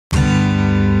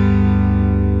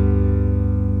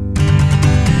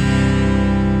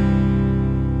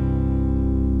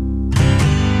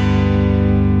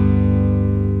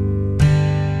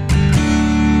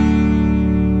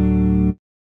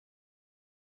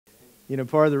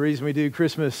part of the reason we do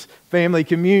Christmas family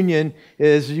communion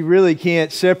is you really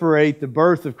can't separate the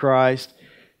birth of Christ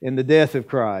and the death of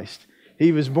Christ.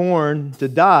 He was born to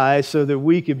die so that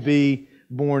we could be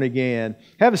born again.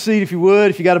 Have a seat if you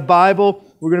would. If you got a Bible,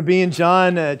 we're going to be in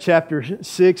John chapter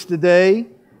 6 today.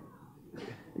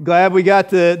 Glad we got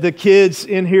the kids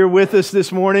in here with us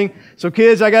this morning. So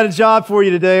kids, I got a job for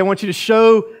you today. I want you to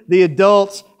show the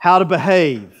adults how to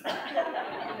behave.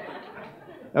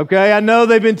 Okay, I know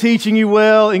they've been teaching you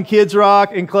well in Kids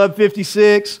Rock and Club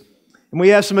 56, and we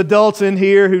have some adults in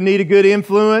here who need a good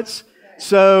influence.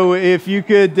 So if you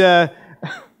could,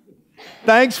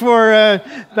 thanks for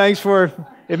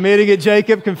admitting it,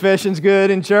 Jacob. Confession's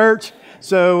good in church.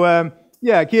 So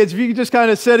yeah, kids, if you could just kind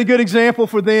of set a good example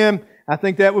for them, I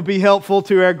think that would be helpful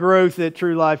to our growth at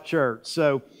True Life Church.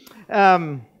 So,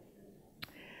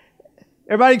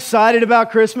 everybody excited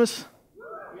about Christmas?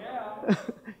 Yeah.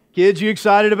 Kids, you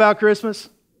excited about Christmas?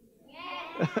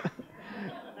 Yeah.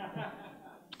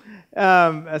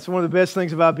 That's one of the best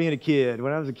things about being a kid.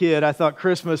 When I was a kid, I thought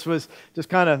Christmas was just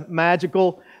kind of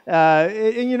magical.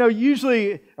 And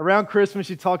usually around Christmas,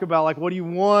 you talk about like, what do you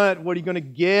want? What are you going to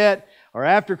get? Or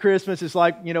after Christmas, it's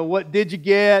like, what did you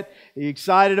get? Are you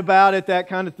excited about it? That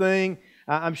kind of thing.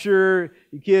 I'm sure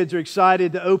you kids are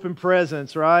excited to open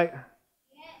presents, right?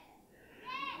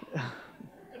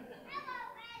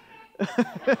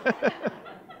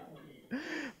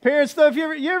 Parents, though, if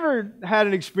you ever had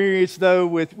an experience, though,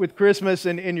 with Christmas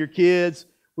and your kids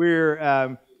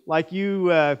where,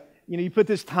 you put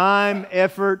this time,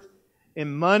 effort,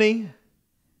 and money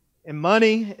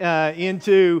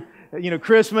into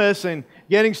Christmas and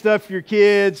getting stuff for your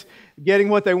kids, getting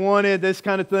what they wanted, this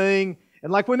kind of thing.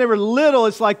 And like when they were little,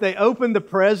 it's like they opened the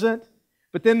present,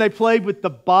 but then they played with the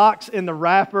box and the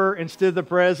wrapper instead of the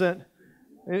present.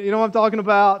 You know what I'm talking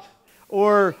about?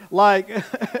 Or like,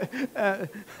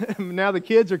 now the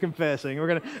kids are confessing. We're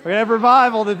gonna have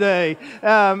revival today.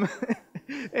 They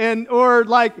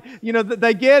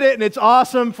get it and it's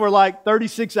awesome for like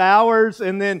 36 hours,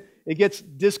 and then it gets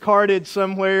discarded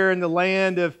somewhere in the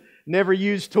land of never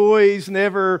used toys,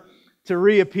 never to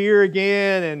reappear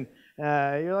again. And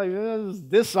you're like, is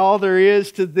this all there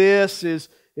is to this?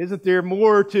 Isn't there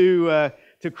more to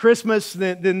Christmas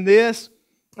than this?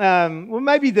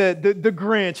 Maybe the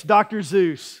Grinch, Dr.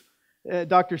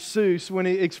 Seuss, when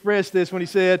he expressed this, when he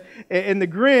said, and the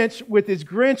Grinch, with his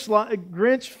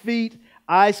Grinch feet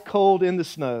ice cold in the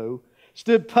snow,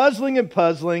 stood puzzling and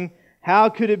puzzling, how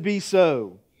could it be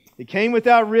so? It came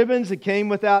without ribbons, it came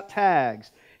without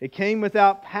tags. It came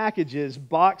without packages,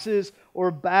 boxes,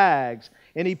 or bags.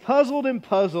 And he puzzled and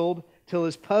puzzled till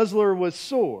his puzzler was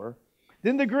sore.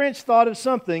 Then the Grinch thought of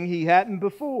something he hadn't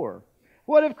before.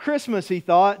 What if Christmas, he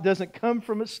thought, doesn't come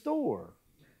from a store?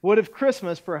 What if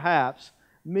Christmas perhaps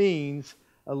means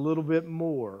a little bit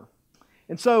more?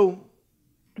 And so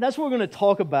that's what we're going to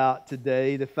talk about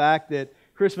today, the fact that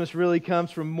Christmas really comes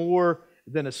from more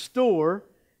than a store,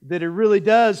 that it really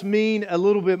does mean a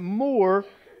little bit more,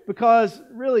 because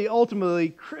really, ultimately,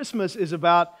 Christmas is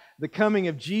about the coming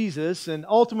of Jesus, and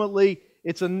ultimately,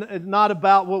 it's not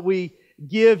about what we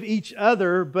give each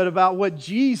other, but about what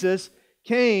Jesus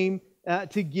came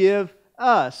to give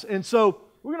us. And so,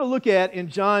 we're going to look at in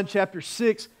John chapter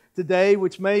 6 today,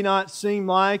 which may not seem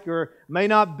like or may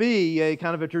not be a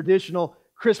kind of a traditional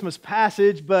Christmas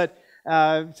passage, but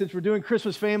since we're doing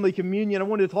Christmas family communion, I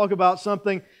wanted to talk about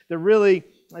something that really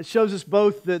shows us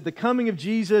both the coming of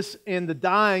Jesus and the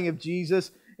dying of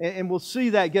Jesus, and we'll see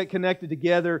that get connected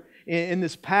together in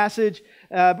this passage.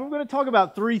 But we're going to talk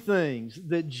about three things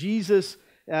that Jesus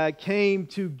came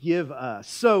to give us.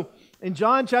 So in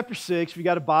John chapter 6, if you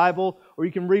got a Bible, or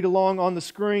you can read along on the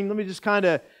screen, let me just kind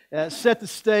of set the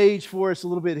stage for us a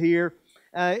little bit here.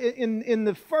 In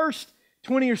the first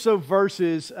 20 or so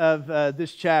verses of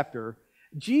this chapter,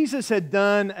 Jesus had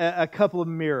done a couple of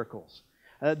miracles.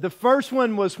 The first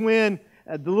one was when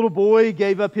the little boy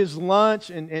gave up his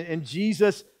lunch, and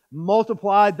Jesus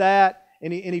multiplied that,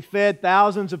 and he fed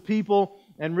thousands of people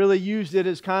and really used it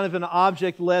as kind of an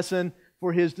object lesson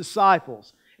for his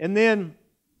disciples. And then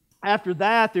after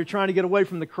that, they're trying to get away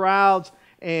from the crowds,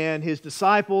 and his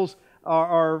disciples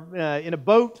are in a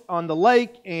boat on the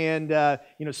lake, and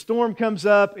storm comes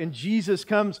up, and Jesus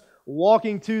comes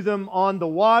walking to them on the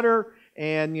water.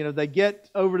 And, they get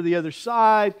over to the other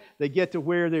side. They get to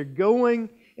where they're going.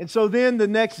 And so then the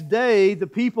next day, the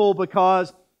people,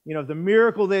 because, the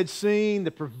miracle they'd seen,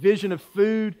 the provision of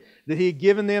food that He had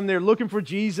given them, they're looking for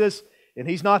Jesus, and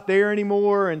He's not there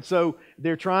anymore. And so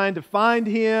they're trying to find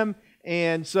Him.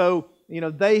 And so,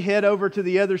 they head over to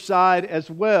the other side as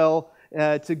well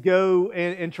to go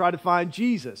and try to find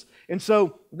Jesus. And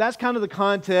so that's kind of the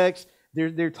context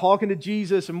they're talking to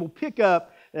Jesus, and we'll pick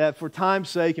up for time's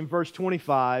sake in verse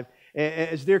 25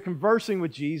 as they're conversing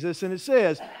with Jesus. And it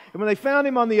says, "And when they found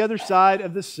him on the other side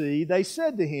of the sea, they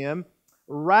said to him,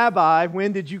 'Rabbi,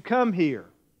 when did you come here?'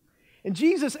 And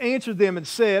Jesus answered them and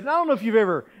said," and I don't know if you've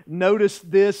ever noticed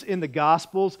this in the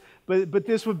Gospels, but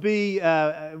this would be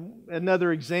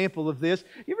another example of this.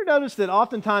 You ever notice that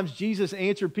oftentimes Jesus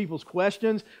answered people's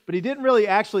questions, but he didn't really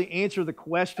actually answer the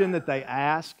question that they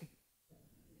asked?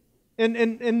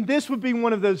 And this would be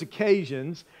one of those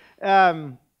occasions,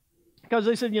 because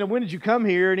they said, "When did you come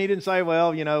here?" And he didn't say,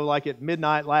 "Well, like at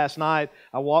midnight last night,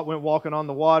 I went walking on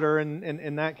the water,"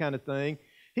 and that kind of thing.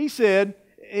 He said,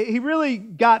 he really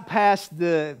got past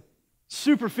the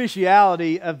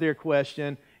superficiality of their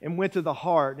question and went to the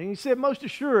heart. And he said, "Most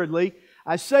assuredly,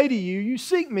 I say to you, you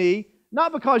seek me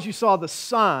not because you saw the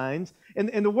signs."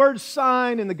 And the word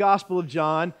sign in the Gospel of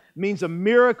John means a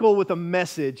miracle with a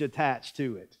message attached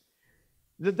to it.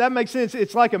 That makes sense.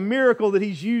 It's like a miracle that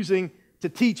he's using to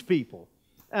teach people.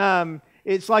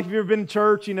 It's like if you've ever been in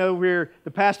church, where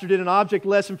the pastor did an object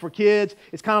lesson for kids.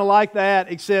 It's kind of like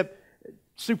that, except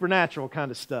supernatural kind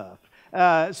of stuff.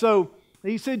 So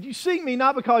he said, "You seek me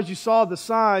not because you saw the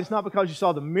signs, not because you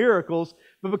saw the miracles,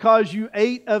 but because you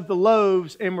ate of the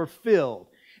loaves and were filled."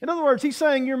 In other words, he's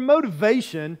saying your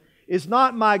motivation is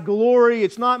not my glory,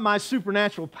 it's not my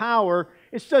supernatural power,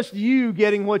 it's just you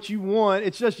getting what you want,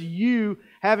 it's just you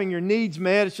having your needs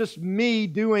met, it's just me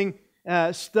doing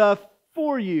stuff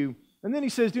for you. And then he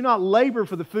says, "Do not labor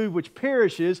for the food which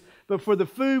perishes, but for the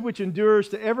food which endures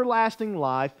to everlasting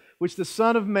life, which the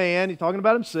Son of Man," he's talking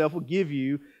about himself, "will give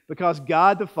you, because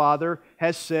God the Father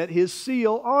has set his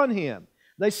seal on him."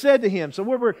 They said to him, so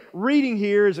what we're reading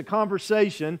here is a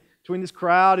conversation between this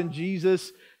crowd and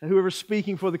Jesus, and whoever's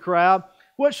speaking for the crowd.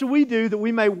 "What shall we do that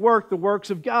we may work the works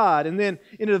of God?" And then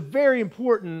in a very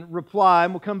important reply,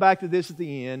 and we'll come back to this at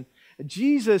the end,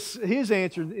 Jesus, his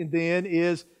answer then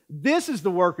is, "This is the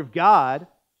work of God,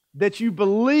 that you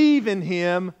believe in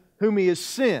him whom he has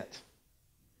sent."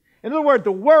 In other words,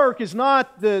 the work is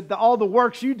not all the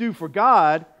works you do for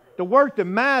God. The work that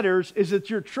matters is that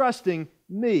you're trusting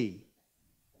me.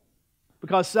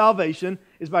 Because salvation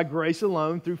is by grace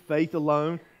alone, through faith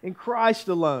alone, in Christ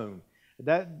alone.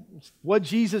 That's what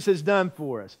Jesus has done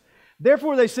for us.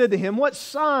 "Therefore they said to him, 'What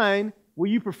sign will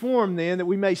you perform then, that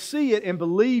we may see it and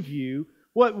believe you?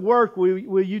 What work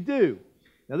will you do?'"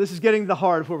 Now this is getting to the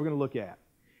heart of what we're going to look at.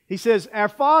 He says, "Our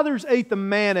fathers ate the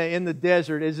manna in the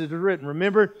desert, as it is written."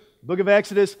 Remember, book of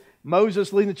Exodus,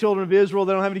 Moses leading the children of Israel.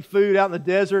 They don't have any food out in the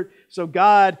desert, so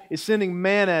God is sending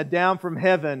manna down from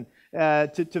heaven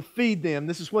to feed them.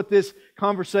 This is what this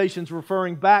conversation is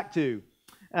referring back to.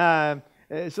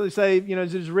 So they say,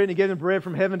 as it is written, he gave them bread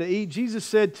from heaven to eat. Jesus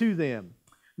said to them,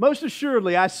 "Most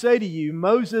assuredly, I say to you,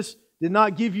 Moses did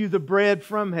not give you the bread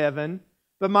from heaven,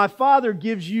 but my Father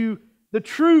gives you the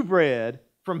true bread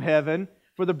from heaven.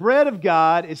 For the bread of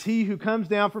God is he who comes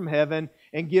down from heaven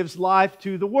and gives life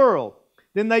to the world."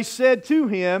 Then they said to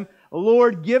him,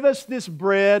 "Lord, give us this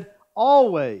bread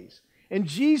always." And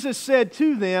Jesus said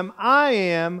to them, "I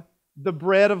am the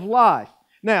bread of life."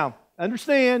 Now,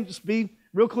 understand, just be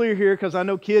real clear here, because I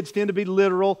know kids tend to be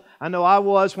literal. I know I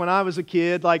was when I was a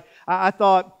kid. I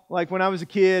thought, when I was a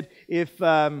kid, if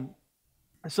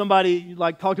somebody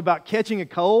talked about catching a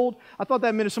cold, I thought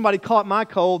that meant if somebody caught my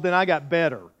cold, then I got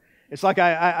better. It's like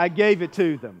I gave it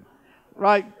to them,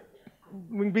 right?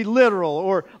 We can be literal.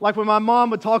 Or like when my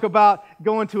mom would talk about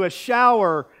going to a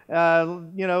shower,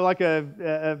 like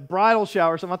a bridal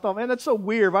shower or something, I thought, man, that's so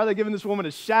weird. Why are they giving this woman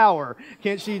a shower?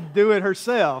 Can't she do it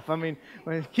herself? I mean,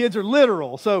 kids are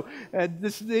literal. So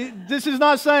this is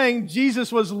not saying Jesus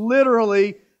was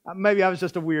literally, maybe I was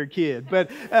just a weird kid,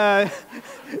 but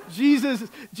Jesus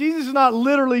is not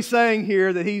literally saying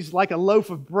here that he's like a loaf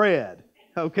of bread.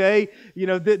 Okay?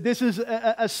 This is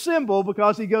a symbol,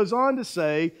 because he goes on to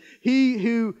say, "He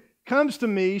who comes to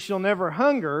me shall never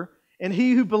hunger, and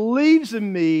he who believes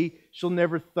in me shall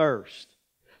never thirst."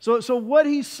 So what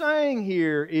he's saying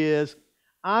here is,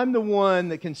 I'm the one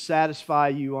that can satisfy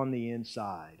you on the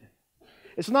inside.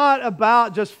 It's not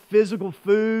about just physical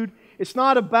food. It's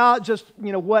not about just,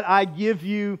 what I give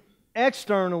you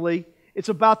externally. It's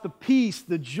about the peace,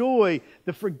 the joy,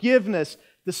 the forgiveness,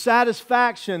 the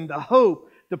satisfaction, the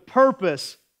hope, the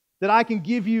purpose that I can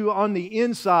give you on the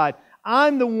inside.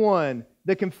 I'm the one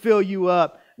that can fill you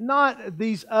up, not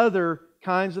these other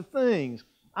kinds of things.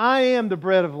 I am the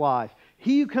bread of life.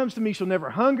 He who comes to me shall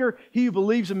never hunger. He who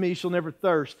believes in me shall never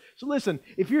thirst. So listen,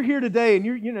 if you're here today and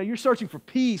you're searching for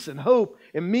peace and hope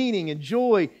and meaning and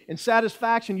joy and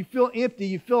satisfaction, you feel empty,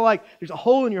 you feel like there's a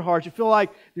hole in your heart, you feel like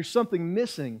there's something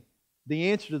missing,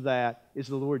 The answer to that is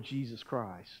the Lord Jesus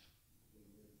Christ.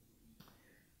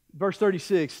 Verse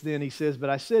 36, then he says, "But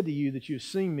I said to you that you have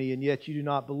seen me, and yet you do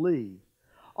not believe.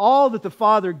 All that the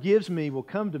Father gives me will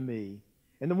come to me,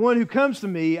 and the one who comes to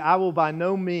me I will by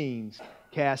no means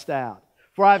cast out.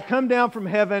 For I have come down from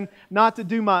heaven not to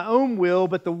do my own will,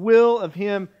 but the will of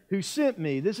Him who sent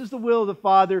me. This is the will of the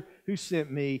Father who sent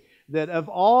me, that of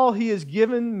all He has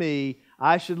given me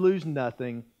I should lose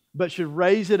nothing, but should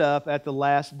raise it up at the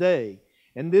last day.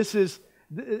 And this is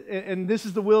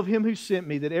the will of Him who sent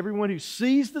me, that everyone who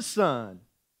sees the Son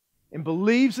and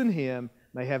believes in Him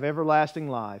may have everlasting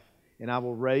life, and I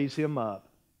will raise him up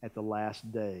at the last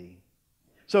day."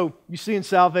 So, you see, in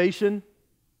salvation,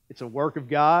 it's a work of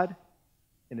God,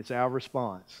 and it's our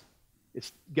response.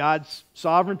 It's God's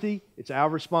sovereignty, it's our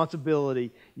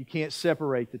responsibility. You can't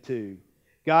separate the two.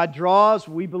 God draws,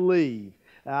 we believe.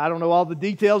 I don't know all the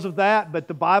details of that, but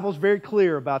the Bible's very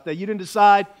clear about that. You didn't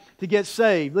decide to get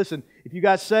saved. Listen, if you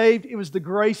got saved, it was the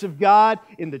grace of God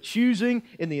in the choosing,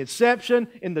 in the inception,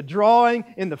 in the drawing,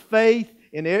 in the faith,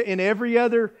 in every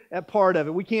other part of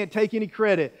it. We can't take any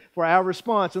credit for our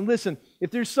response. And listen, if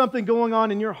there's something going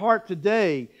on in your heart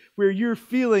today where you're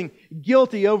feeling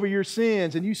guilty over your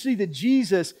sins and you see that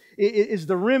Jesus is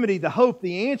the remedy, the hope,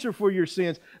 the answer for your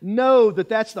sins, know that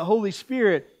that's the Holy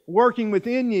Spirit working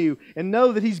within you, and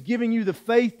know that He's giving you the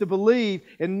faith to believe,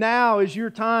 and now is your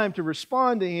time to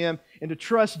respond to Him and to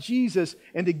trust Jesus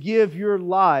and to give your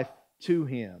life to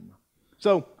Him.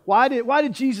 So why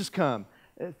did Jesus come?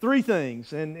 Three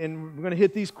things, and we're going to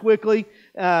hit these quickly,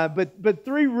 but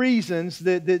three reasons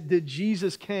that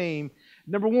Jesus came.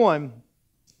 Number one,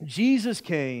 Jesus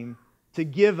came to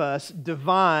give us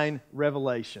divine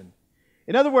revelation.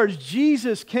 In other words,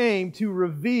 Jesus came to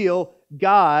reveal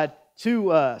God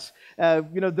to us.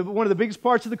 One of the biggest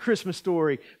parts of the Christmas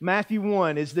story, Matthew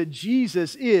 1, is that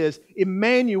Jesus is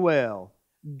Emmanuel,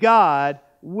 God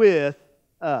with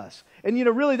us. And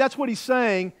really that's what He's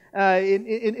saying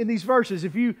in these verses.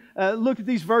 If you look at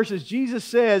these verses, Jesus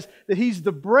says that He's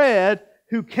the bread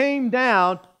who came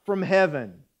down from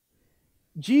heaven.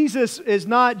 Jesus is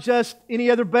not just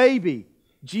any other baby.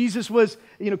 Jesus was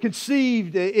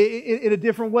conceived in a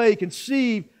different way,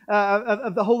 conceived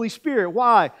of the Holy Spirit.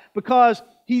 Why? Because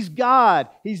He's God.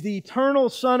 He's the eternal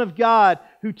Son of God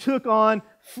who took on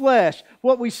flesh.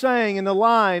 What we sang in the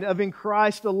line of "In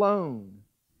Christ alone."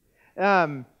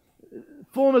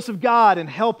 Fullness of God and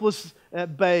helpless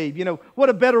babe. What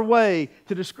a better way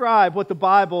to describe what the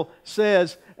Bible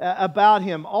says about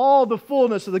Him. All the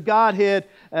fullness of the Godhead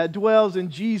dwells in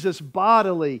Jesus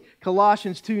bodily.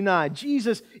 Colossians 2:9.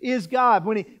 Jesus is God.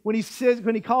 When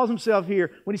He calls Himself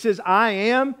here, when He says, "I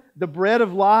am the bread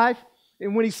of life,"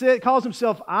 and when He calls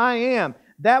Himself, "I am,"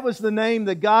 that was the name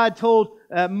that God told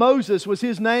Moses was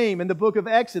His name in the book of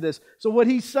Exodus. So what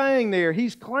He's saying there,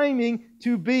 He's claiming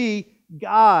to be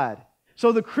God.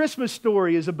 So the Christmas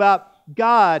story is about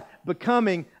God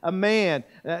becoming a man.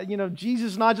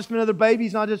 Jesus is not just another baby.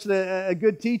 He's not just a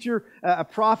good teacher, a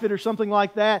prophet or something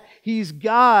like that. He's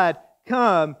God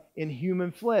come in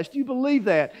human flesh. Do you believe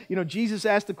that? Jesus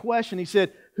asked the question. He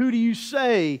said, "Who do you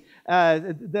say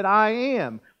that I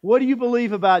am?" What do you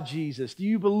believe about Jesus? Do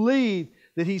you believe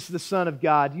that He's the Son of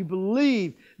God? Do you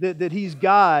believe that He's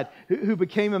God who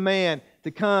became a man to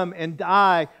come and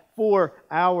die for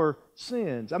our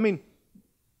sins? I mean,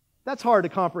 that's hard to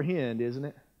comprehend, isn't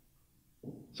it?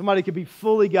 Somebody could be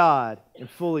fully God and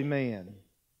fully man.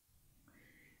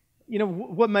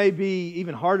 What may be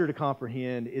even harder to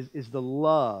comprehend is the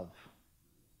love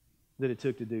that it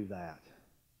took to do that.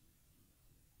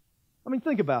 I mean,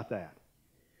 think about that.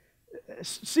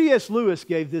 C.S. Lewis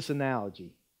gave this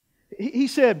analogy. He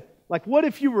said, what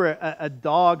if you were a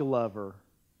dog lover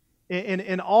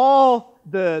and all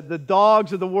the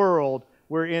dogs of the world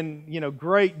were in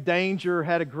great danger,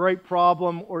 had a great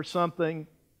problem or something,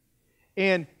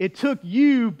 and it took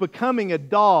you becoming a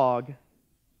dog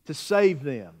to save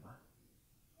them?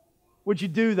 Would you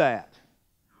do that?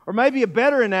 Or maybe a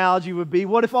better analogy would be,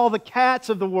 what if all the cats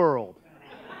of the world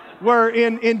were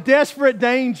in desperate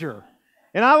danger,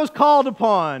 and I was called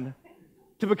upon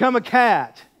to become a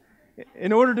cat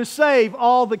in order to save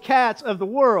all the cats of the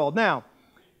world? Now,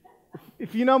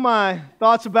 if you know my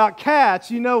thoughts about cats,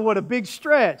 you know what a big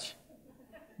stretch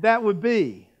that would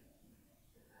be.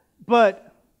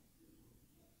 But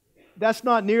that's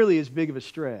not nearly as big of a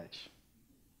stretch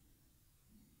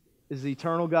as the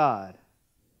eternal God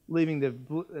leaving the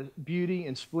beauty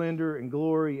and splendor and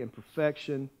glory and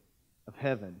perfection of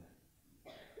heaven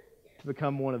to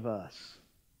become one of us,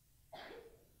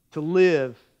 to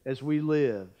live as we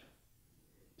live,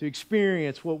 to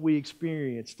experience what we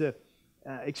experience, to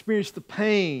experience the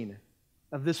pain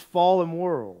of this fallen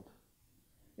world,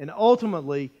 and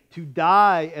ultimately to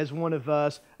die as one of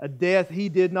us, a death He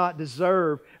did not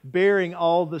deserve, bearing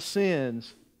all the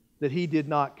sins that He did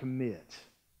not commit.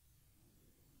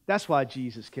 That's why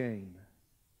Jesus came.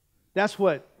 That's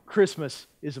what Christmas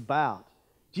is about.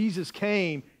 Jesus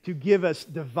came to give us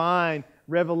divine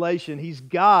revelation. He's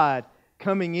God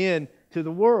coming in to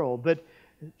the world. But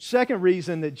second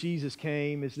reason that Jesus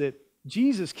came is that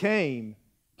Jesus came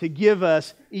to give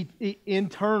us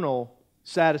internal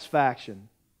satisfaction.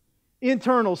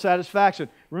 Internal satisfaction.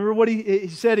 Remember what he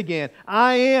said again.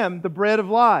 I am the bread of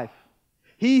life.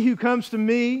 He who comes to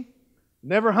me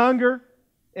never hunger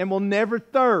and will never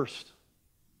thirst.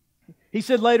 He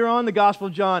said later on in the Gospel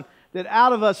of John that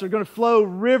out of us are going to flow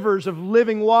rivers of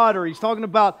living water. He's talking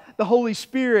about the Holy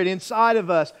Spirit inside of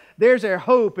us. There's our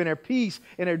hope and our peace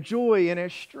and our joy and our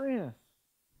strength.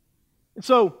 And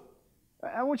so,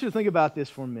 I want you to think about this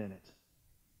for a minute.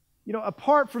 You know,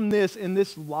 apart from this in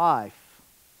this life,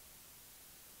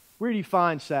 where do you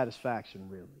find satisfaction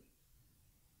really?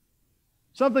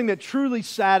 Something that truly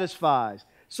satisfies.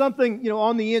 Something,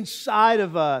 on the inside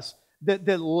of us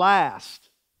that lasts.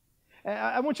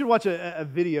 I want you to watch a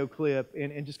video clip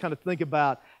and just kind of think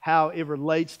about how it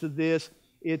relates to this.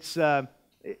 It's something.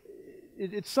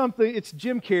 It's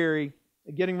Jim Carrey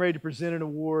getting ready to present an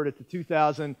award at the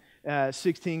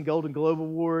 2016 Golden Globe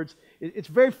Awards. It's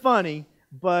very funny,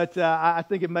 but I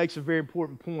think it makes a very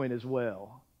important point as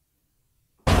well.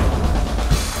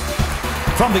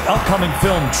 From the upcoming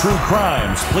film True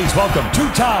Crimes, please welcome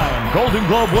two-time Golden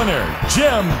Globe winner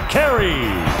Jim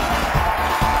Carrey.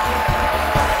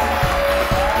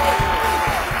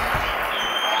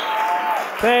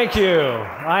 Thank you.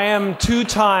 I am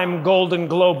two-time Golden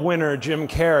Globe winner Jim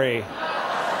Carrey.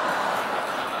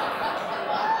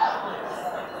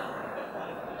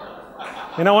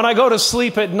 When I go to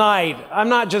sleep at night, I'm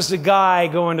not just a guy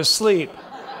going to sleep.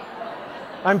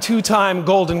 I'm two-time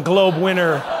Golden Globe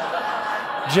winner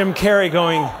Jim Carrey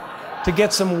going to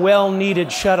get some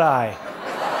well-needed shut-eye.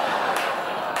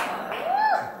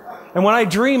 And when I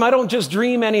dream, I don't just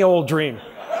dream any old dream.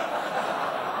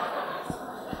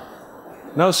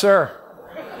 No, sir.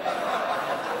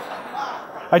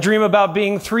 I dream about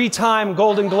being three-time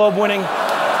Golden Globe winning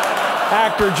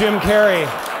actor Jim Carrey.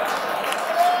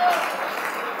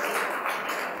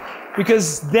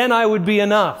 Because then I would be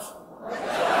enough.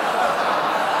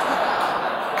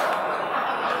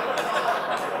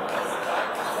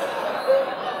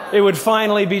 It would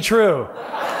finally be true.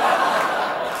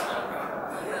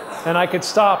 And I could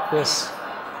stop this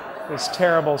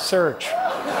terrible search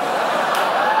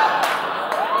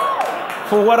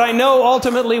for what I know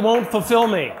ultimately won't fulfill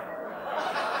me.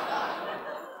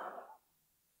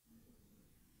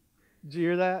 Did you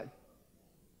hear that?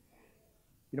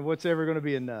 What's ever going to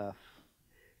be enough?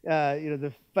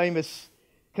 The famous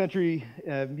country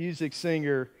music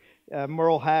singer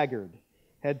Merle Haggard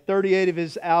had 38 of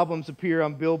his albums appear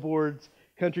on Billboard's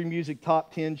country music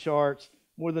top 10 charts.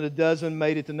 More than a dozen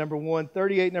made it to number one,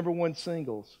 38 number one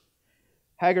singles.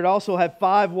 Haggard also had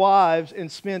 5 wives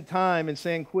and spent time in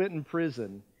San Quentin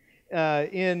prison.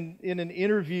 In an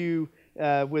interview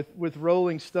with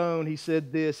Rolling Stone, he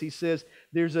said this. He says,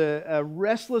 "There's a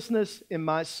restlessness in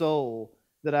my soul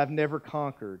that I've never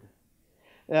conquered.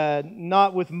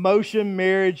 Not with motion,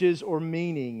 marriages, or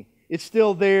meaning. It's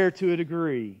still there to a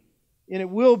degree. And it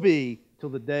will be till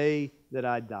the day that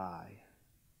I die."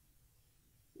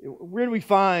 Where do we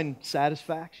find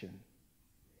satisfaction?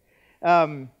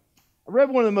 I read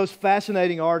one of the most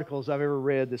fascinating articles I've ever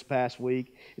read this past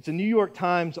week. It's a New York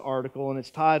Times article, and it's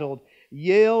titled,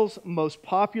 "Yale's Most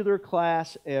Popular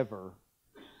Class Ever,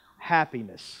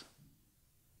 Happiness."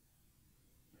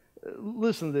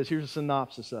 Listen to this. Here's a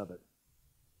synopsis of it.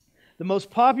 The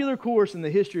most popular course in the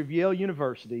history of Yale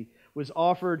University was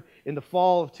offered in the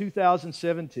fall of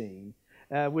 2017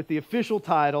 with the official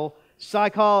title,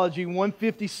 Psychology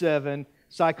 157,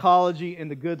 Psychology and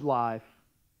the Good Life.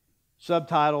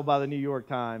 Subtitled by the New York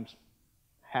Times,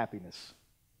 Happiness.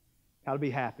 How to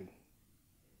be happy.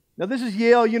 Now this is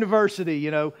Yale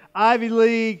University, Ivy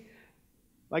League,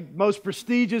 like most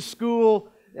prestigious school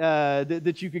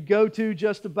that you could go to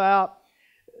just about.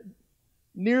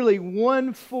 Nearly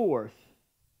 1/4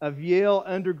 of Yale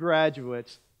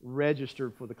undergraduates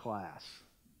registered for the class.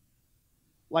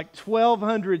 Like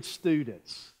 1,200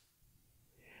 students.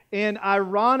 And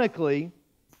ironically,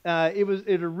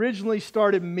 it originally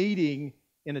started meeting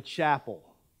in a chapel.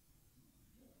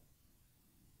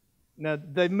 Now,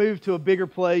 they moved to a bigger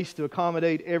place to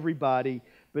accommodate everybody,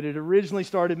 but it originally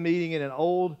started meeting in an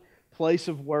old place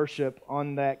of worship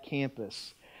on that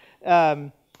campus.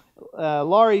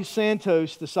 Laurie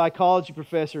Santos, the psychology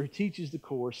professor who teaches the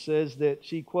course, says that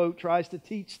she, quote, tries to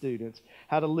teach students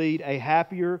how to lead a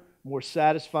happier, more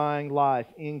satisfying life,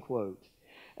 end quote.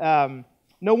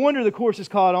 No wonder the course has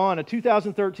caught on. A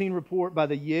 2013 report by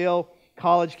the Yale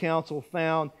College Council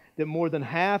found that more than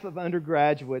half of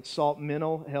undergraduates sought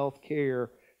mental health care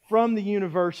from the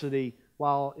university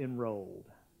while enrolled.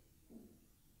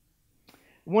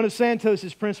 One of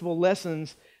Santos's principal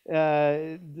lessons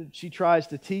that she tries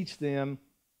to teach them,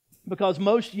 because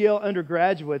most Yale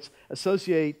undergraduates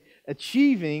associate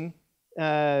achieving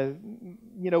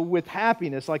with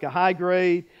happiness, like a high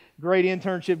grade, great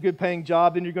internship, good paying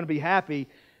job, then you're going to be happy.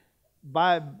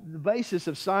 By the basis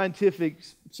of scientific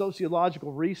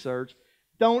sociological research,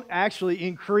 don't actually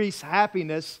increase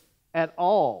happiness at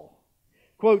all.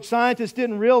 Quote, scientists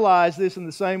didn't realize this in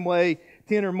the same way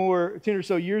 10 or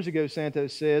so years ago,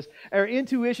 Santos says. Our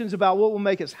intuitions about what will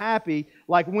make us happy,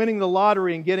 like winning the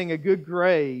lottery and getting a good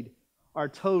grade, are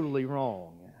totally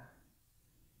wrong.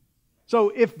 So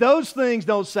if those things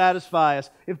don't satisfy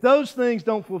us, if those things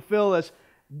don't fulfill us,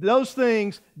 those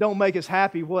things don't make us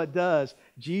happy, what does?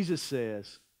 Jesus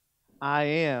says, I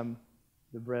am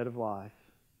the bread of life.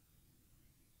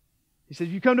 He says,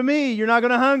 you come to me, you're not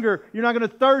going to hunger, you're not going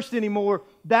to thirst anymore.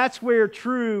 That's where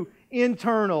true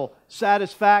internal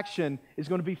satisfaction is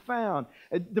going to be found.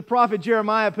 The prophet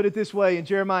Jeremiah put it this way in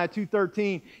Jeremiah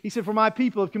 2:13. He said, for my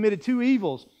people have committed two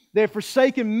evils. They have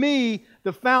forsaken me,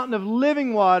 the fountain of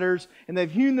living waters, and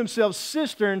they've hewn themselves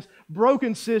cisterns,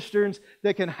 broken cisterns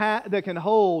that can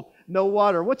hold no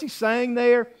water. What's he saying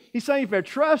there? He's saying if their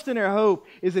trust and their hope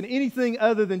is in anything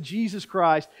other than Jesus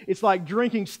Christ, it's like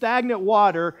drinking stagnant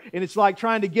water, and it's like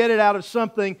trying to get it out of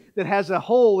something that has a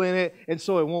hole in it, and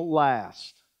so it won't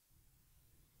last.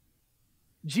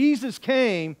 Jesus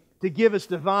came to give us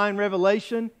divine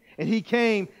revelation, and He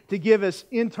came to give us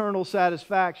internal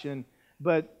satisfaction.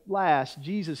 But last,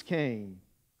 Jesus came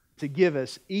to give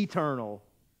us eternal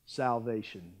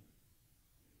salvation.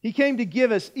 He came to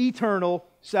give us eternal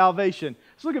salvation.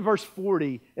 Let's look at verse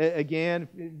 40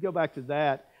 again. Go back to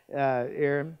that,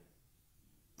 Aaron.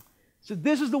 So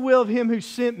this is the will of Him who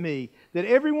sent me, that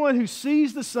everyone who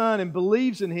sees the Son and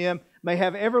believes in Him may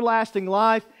have everlasting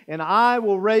life, and I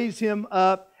will raise him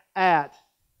up at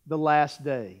the last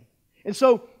day. And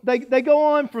so they go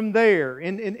on from there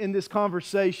in this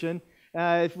conversation.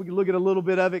 If we can look at a little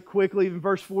bit of it quickly, in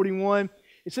verse 41,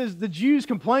 it says, the Jews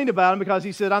complained about Him because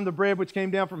He said, I'm the bread which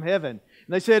came down from heaven.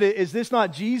 And they said, is this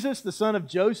not Jesus, the son of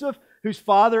Joseph, whose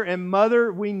father and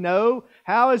mother we know?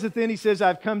 How is it then He says,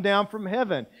 I've come down from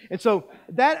heaven? And so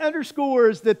that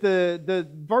underscores that the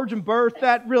virgin birth,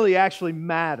 that really actually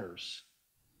matters.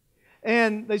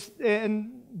 And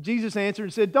Jesus answered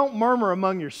and said, don't murmur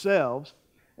among yourselves.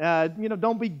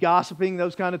 Don't be gossiping,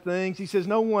 those kind of things. He says,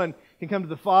 no one can come to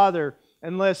the Father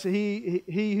unless he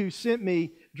who sent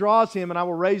me draws him, and I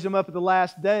will raise him up at the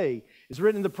last day. It's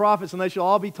written in the prophets, and they shall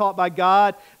all be taught by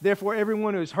God. Therefore,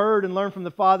 everyone who has heard and learned from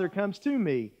the Father comes to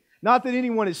me. Not that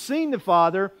anyone has seen the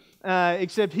Father,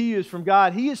 except he who is from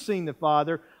God. He has seen the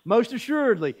Father. Most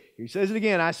assuredly, He says it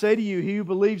again, I say to you, he who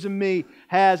believes in me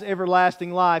has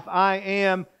everlasting life. I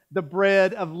am the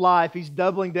bread of life. He's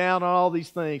doubling down on all these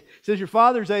things. He says, your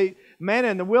fathers ate manna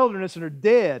in the wilderness and are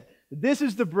dead. This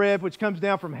is the bread which comes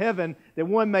down from heaven, that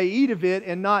one may eat of it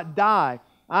and not die.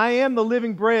 I am the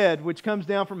living bread which comes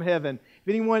down from heaven. If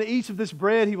anyone eats of this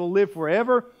bread, he will live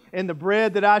forever. And the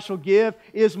bread that I shall give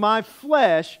is my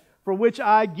flesh, for which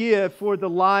I give for the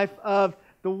life of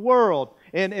the world.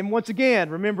 And once again,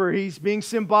 remember, He's being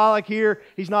symbolic here.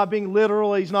 He's not being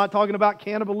literal. He's not talking about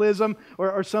cannibalism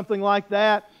or something like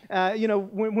that.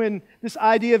 When this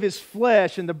idea of His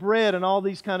flesh and the bread and all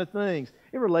these kind of things,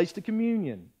 it relates to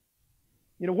communion.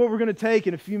 What we're going to take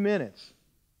in a few minutes.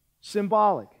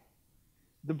 Symbolic.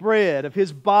 The bread of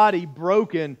His body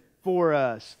broken for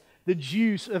us. The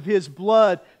juice of His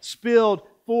blood spilled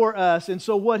for us. And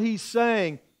so what He's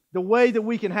saying, the way that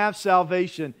we can have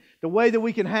salvation, the way that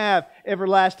we can have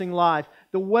everlasting life,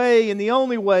 the way and the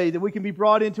only way that we can be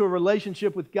brought into a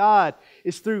relationship with God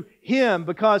is through Him,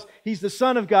 because He's the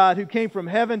Son of God who came from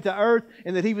heaven to earth,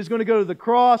 and that He was going to go to the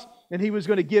cross and He was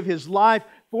going to give His life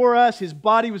for us. His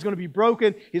body was going to be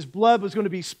broken. His blood was going to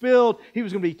be spilled. He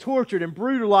was going to be tortured and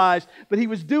brutalized. But He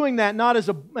was doing that not as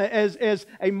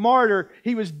a martyr.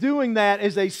 He was doing that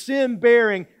as a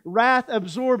sin-bearing,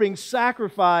 wrath-absorbing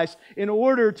sacrifice in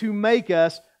order to make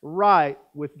us right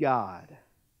with God.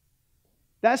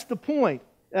 That's the point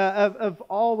of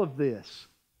all of this.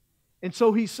 And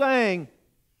so He's saying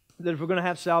that if we're going to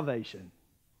have salvation,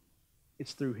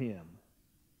 it's through Him.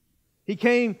 He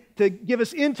came to give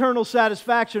us internal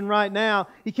satisfaction right now.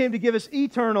 He came to give us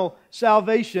eternal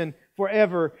salvation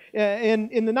forever.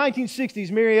 In the 1960s,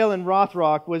 Mary Ellen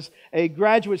Rothrock was a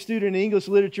graduate student in English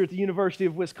literature at the University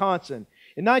of Wisconsin.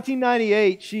 In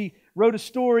 1998, she wrote a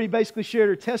story, basically shared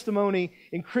her testimony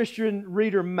in Christian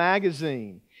Reader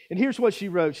magazine. And here's what she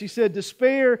wrote. She said,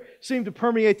 "Despair seemed to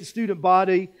permeate the student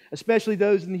body, especially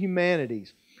those in the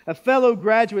humanities. A fellow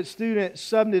graduate student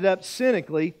summed it up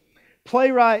cynically.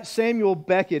 Playwright Samuel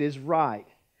Beckett is right.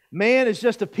 Man is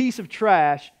just a piece of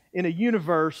trash in a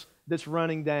universe that's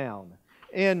running down."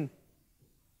 And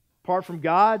apart from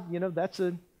God, that's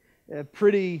a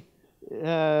pretty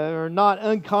or not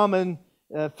uncommon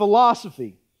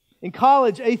philosophy. In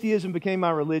college, atheism became my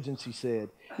religion, she said.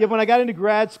 Yet when I got into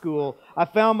grad school, I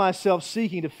found myself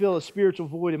seeking to fill a spiritual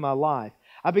void in my life.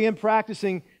 I began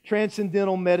practicing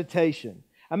transcendental meditation.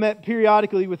 I met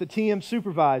periodically with a TM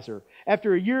supervisor.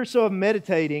 After a year or so of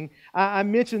meditating, I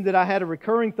mentioned that I had a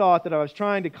recurring thought that I was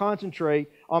trying to concentrate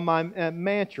on my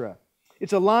mantra.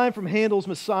 It's a line from Handel's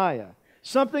Messiah.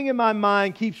 Something in my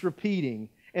mind keeps repeating,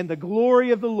 "And the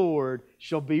glory of the Lord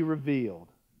shall be revealed."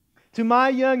 To my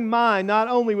young mind, not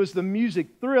only was the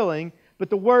music thrilling, but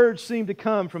the words seemed to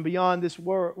come from beyond this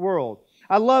world.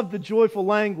 I loved the joyful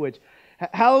language.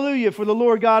 "Hallelujah, for the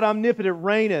Lord God omnipotent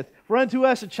reigneth. For unto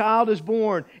us a child is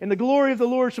born, and the glory of the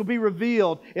Lord shall be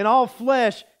revealed, and all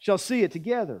flesh shall see it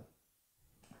together."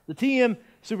 The TM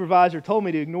supervisor told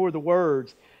me to ignore the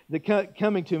words that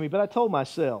coming to me, but I told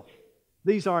myself,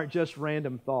 these aren't just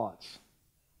random thoughts.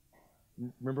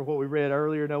 Remember what we read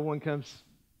earlier? No one comes...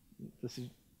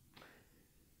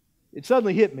 It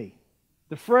suddenly hit me.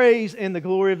 The phrase, "and the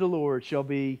glory of the Lord shall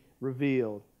be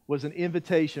revealed," was an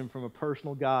invitation from a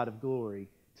personal God of glory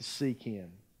to seek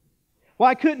Him.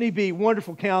 Why couldn't He be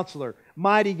Wonderful Counselor,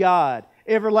 Mighty God,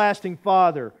 Everlasting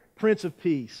Father, Prince of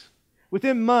Peace?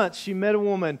 Within months, she met a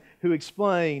woman who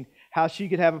explained how she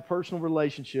could have a personal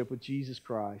relationship with Jesus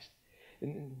Christ.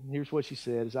 And here's what she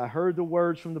said: "As I heard the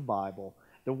words from the Bible,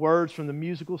 the words from the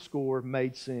musical score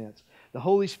made sense. The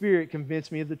Holy Spirit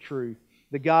convinced me of the truth.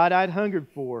 The God I'd hungered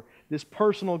for, this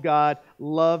personal God,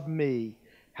 loved me.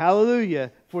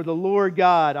 Hallelujah, for the Lord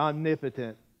God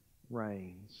omnipotent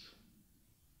reigns."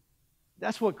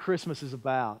 That's what Christmas is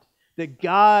about. That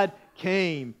God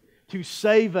came to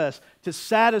save us, to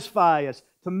satisfy us,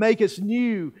 to make us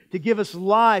new, to give us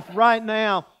life right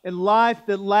now and life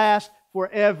that lasts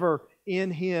forever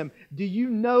in Him. Do you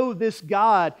know this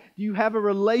God? Do you have a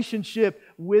relationship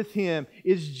with Him?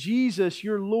 Is Jesus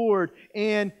your Lord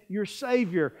and your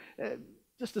Savior?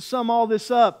 Just to sum all this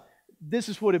up, this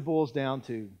is what it boils down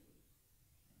to.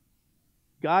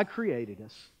 God created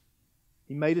us.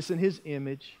 He made us in His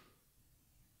image.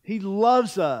 He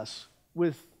loves us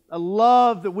with a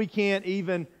love that we can't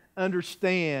even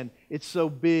understand. It's so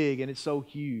big and it's so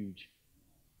huge.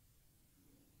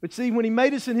 But see, when He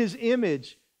made us in His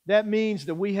image, that means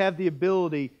that we have the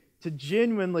ability to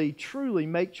genuinely, truly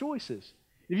make choices.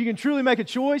 If you can truly make a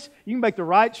choice, you can make the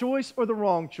right choice or the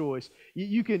wrong choice.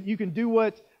 You can do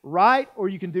what's right or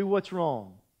you can do what's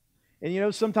wrong.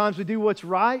 And sometimes we do what's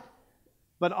right,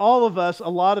 but all of us, a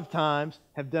lot of times,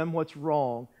 have done what's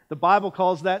wrong. The Bible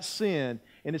calls that sin,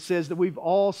 and it says that we've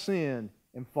all sinned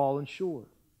and fallen short.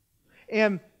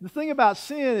 And the thing about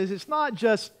sin is it's not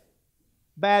just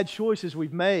bad choices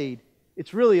we've made.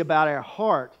 It's really about our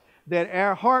heart. That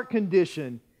our heart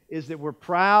condition is that we're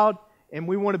proud and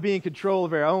we want to be in control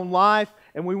of our own life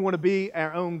and we want to be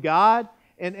our own God.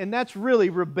 And that's really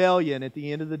rebellion at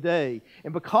the end of the day.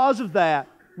 And because of that,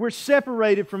 we're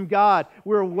separated from God.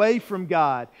 We're away from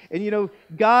God. And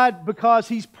God, because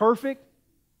He's perfect,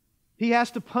 He has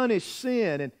to punish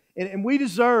sin. And we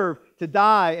deserve to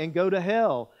die and go to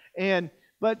hell.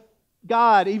 But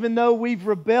God, even though we've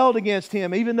rebelled against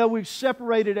Him, even though we've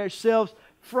separated ourselves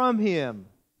from Him,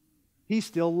 He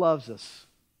still loves us.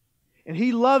 And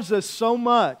He loves us so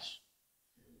much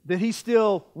that He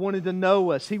still wanted to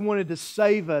know us. He wanted to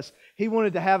save us. He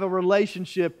wanted to have a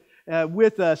relationship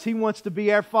with us. He wants to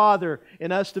be our Father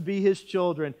and us to be His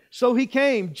children. So He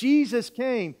came. Jesus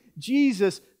came.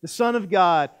 Jesus, the Son of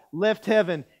God, left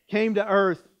heaven, came to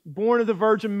earth, born of the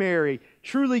Virgin Mary,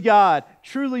 truly God,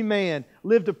 truly man,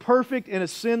 lived a perfect and a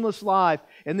sinless life.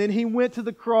 And then He went to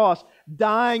the cross,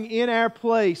 dying in our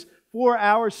place for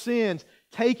our sins,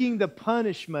 taking the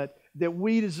punishment that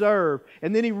we deserve.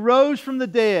 And then He rose from the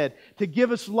dead to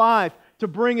give us life, to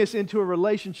bring us into a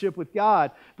relationship with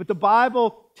God. But the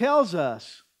Bible tells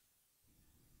us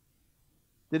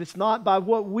that it's not by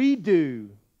what we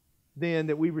do then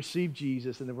that we receive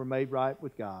Jesus and that we're made right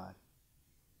with God.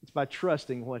 It's by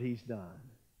trusting what He's done.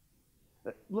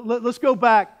 Let's go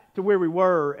back to where we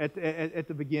were at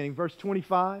the beginning. Verse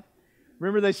 25.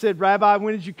 Remember they said, Rabbi,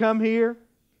 when did you come here?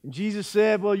 And Jesus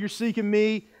said, well, you're seeking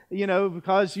me,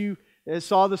 because you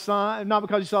saw the sign, not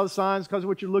because you saw the signs, because of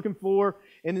what you're looking for.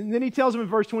 And then he tells them in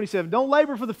verse 27, don't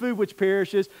labor for the food which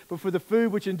perishes, but for the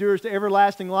food which endures to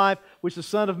everlasting life, which the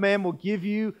Son of Man will give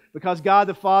you, because God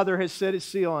the Father has set his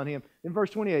seal on him. In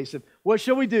verse 28, he said, what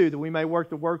shall we do that we may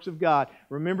work the works of God?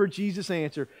 Remember Jesus'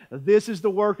 answer, this is the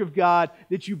work of God,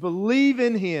 that you believe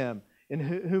in him, in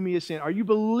whom he has sent. Are you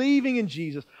believing in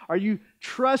Jesus? Are you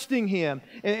trusting him?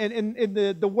 And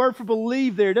the word for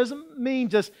believe there doesn't mean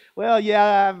just, well,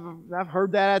 yeah, I've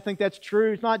heard that. I think that's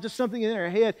true. It's not just something in our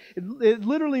head. It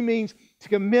literally means to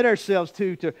commit ourselves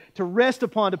to rest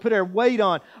upon, to put our weight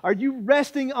on. Are you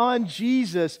resting on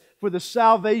Jesus for the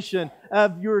salvation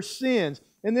of your sins?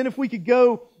 And then if we could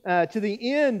go to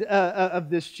the end of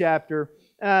this chapter,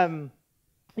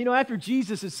 after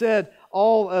Jesus had said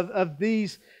all of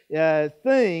these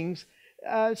things,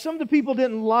 some of the people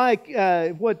didn't like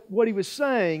what he was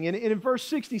saying. And in verse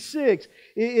 66,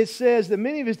 it says that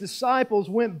many of his disciples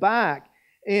went back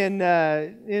and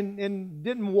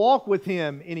didn't walk with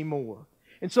him anymore.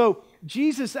 And so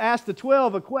Jesus asked the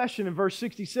 12 a question in verse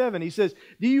 67. He says,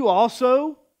 do you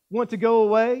also want to go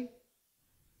away?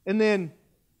 And then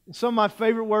some of my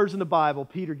favorite words in the Bible,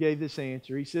 Peter gave this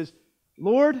answer. He says,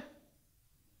 Lord,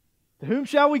 to whom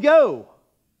shall we go?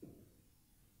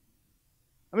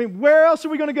 I mean, where else are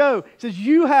we going to go? It says,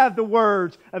 you have the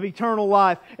words of eternal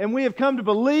life, and we have come to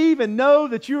believe and know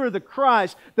that you are the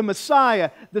Christ, the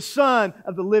Messiah, the Son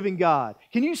of the living God.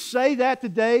 Can you say that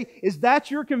today? Is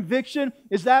that your conviction?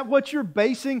 Is that what you're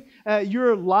basing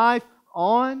your life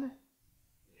on?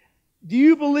 Do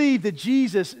you believe that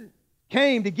Jesus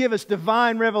came to give us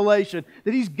divine revelation,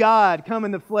 that he's God come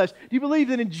in the flesh? Do you believe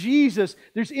that in Jesus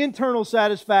there's internal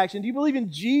satisfaction? Do you believe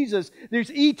in Jesus there's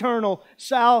eternal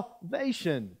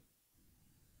salvation?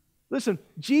 Listen,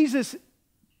 Jesus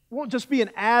won't just be an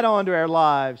add-on to our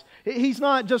lives. He's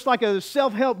not just like a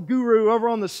self-help guru over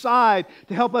on the side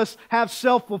to help us have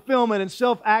self-fulfillment and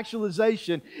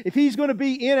self-actualization. If he's going to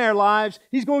be in our lives,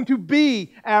 he's going to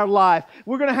be our life.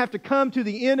 We're going to have to come to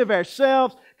the end of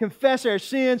ourselves, confess our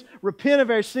sins, repent of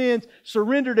our sins,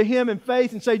 surrender to him in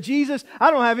faith and say, Jesus,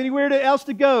 I don't have anywhere else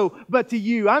to go but to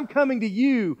you. I'm coming to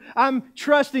you. I'm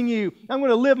trusting you. I'm going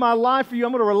to live my life for you.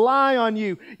 I'm going to rely on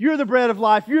you. You're the bread of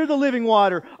life. You're the living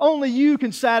water. Only you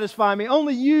can satisfy me.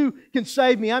 Only you can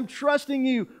save me. I'm trusting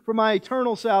you for my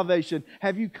eternal salvation.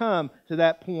 Have you come to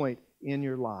that point in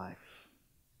your life?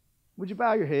 Would you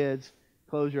bow your heads,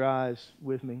 close your eyes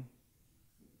with me?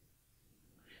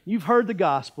 You've heard the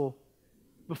gospel.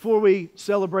 Before we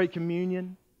celebrate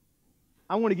communion,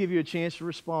 I want to give you a chance to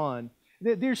respond.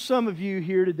 There's some of you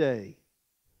here today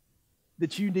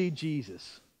that you need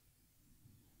Jesus.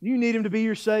 You need him to be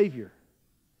your Savior.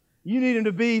 You need him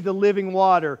to be the living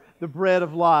water, the bread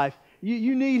of life.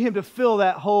 You need him to fill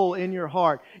that hole in your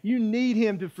heart. You need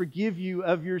him to forgive you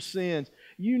of your sins.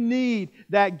 You need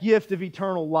that gift of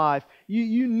eternal life.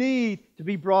 You need to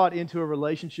be brought into a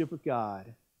relationship with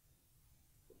God.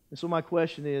 And so my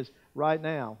question is, right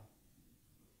now,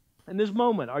 in this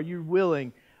moment, are you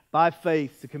willing by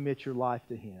faith to commit your life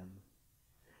to him?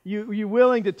 Are you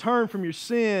willing to turn from your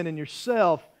sin and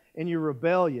yourself and your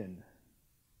rebellion?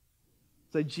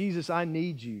 Say, Jesus, I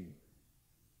need you.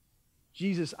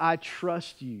 Jesus, I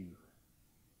trust you.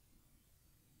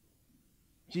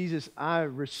 Jesus, I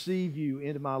receive you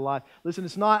into my life. Listen,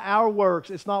 it's not our works.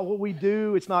 It's not what we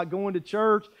do. It's not going to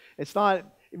church. It's not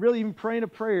really even praying a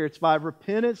prayer. It's by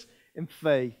repentance and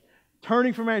faith.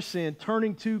 Turning from our sin,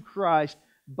 turning to Christ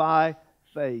by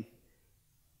faith.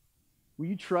 Will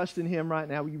you trust in him right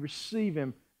now? Will you receive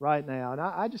him right now? And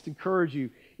I just encourage you,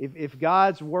 if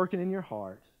God's working in your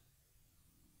heart,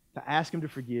 to ask him to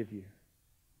forgive you.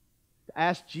 To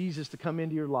ask Jesus to come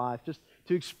into your life. Just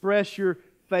to express your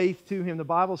faith to him. The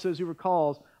Bible says whoever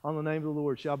calls on the name of the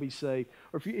Lord shall be saved.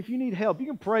 Or if you need help, you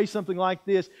can pray something like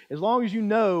this, as long as you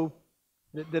know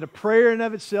that a prayer in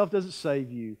of itself doesn't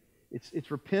save you.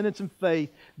 It's repentance and faith.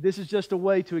 This is just a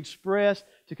way to express,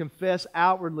 to confess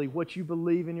outwardly what you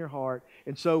believe in your heart.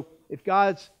 And so if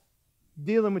God's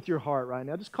dealing with your heart right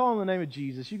now, just call in the name of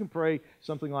Jesus. You can pray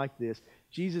something like this.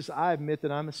 Jesus, I admit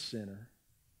that I'm a sinner.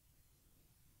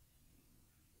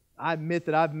 I admit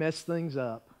that I've messed things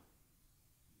up.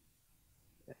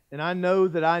 And I know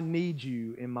that I need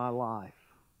you in my life.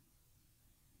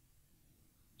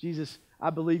 Jesus, I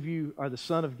believe you are the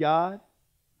Son of God.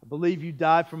 I believe you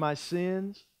died for my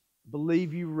sins. I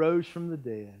believe you rose from the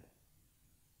dead.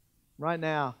 Right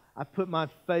now, I put my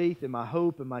faith and my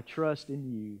hope and my trust in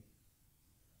you.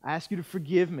 I ask you to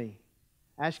forgive me.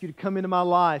 I ask you to come into my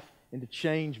life and to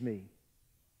change me.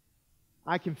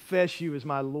 I confess you as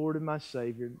my Lord and my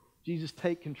Savior. Jesus,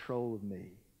 take control of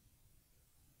me.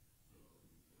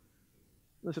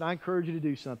 Listen, I encourage you to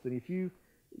do something. If you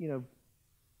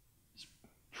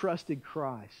trusted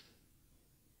Christ,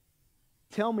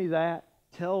 tell me that.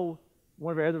 Tell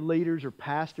one of our other leaders or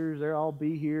pastors, they'll all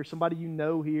be here, somebody you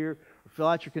know here, or fill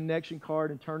out your connection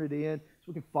card and turn it in so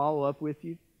we can follow up with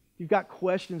you. If you've got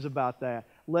questions about that,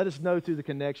 let us know through the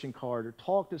connection card or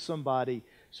talk to somebody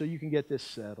so you can get this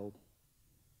settled.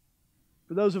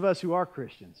 For those of us who are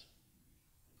Christians,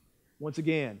 once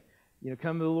again,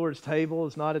 come to the Lord's table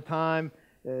is not a time,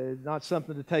 not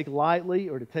something to take lightly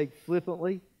or to take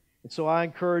flippantly. And so I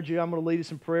encourage you, I'm going to lead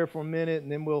us in prayer for a minute,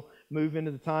 and then we'll move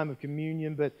into the time of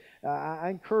communion. But I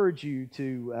encourage you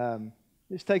to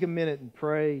just take a minute and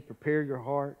pray, prepare your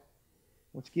heart.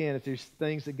 Once again, if there's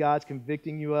things that God's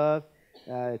convicting you of,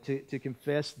 to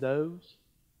confess those.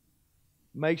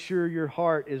 Make sure your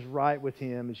heart is right with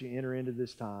Him as you enter into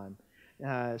this time.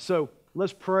 So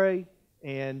let's pray,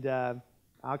 and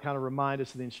I'll kind of remind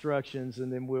us of the instructions,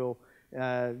 and then we'll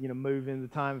move into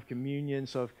the time of communion.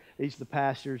 So if each of the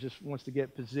pastors just wants to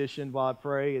get positioned while I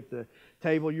pray at the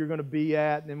table you're going to be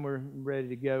at, and then we're ready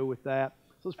to go with that.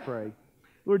 So let's pray.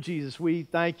 Lord Jesus, we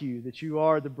thank you that you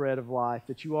are the bread of life,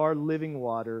 that you are living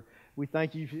water. We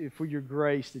thank you for your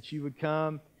grace, that you would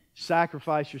come,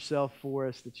 sacrifice yourself for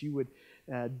us, that you would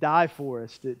die for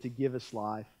us to give us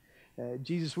life.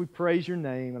 Jesus, we praise your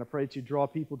name, and I pray that you draw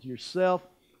people to yourself.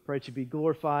 I pray that you be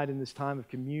glorified in this time of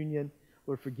communion.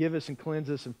 Lord, forgive us and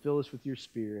cleanse us and fill us with your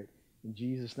Spirit. In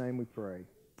Jesus' name we pray.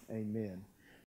 Amen.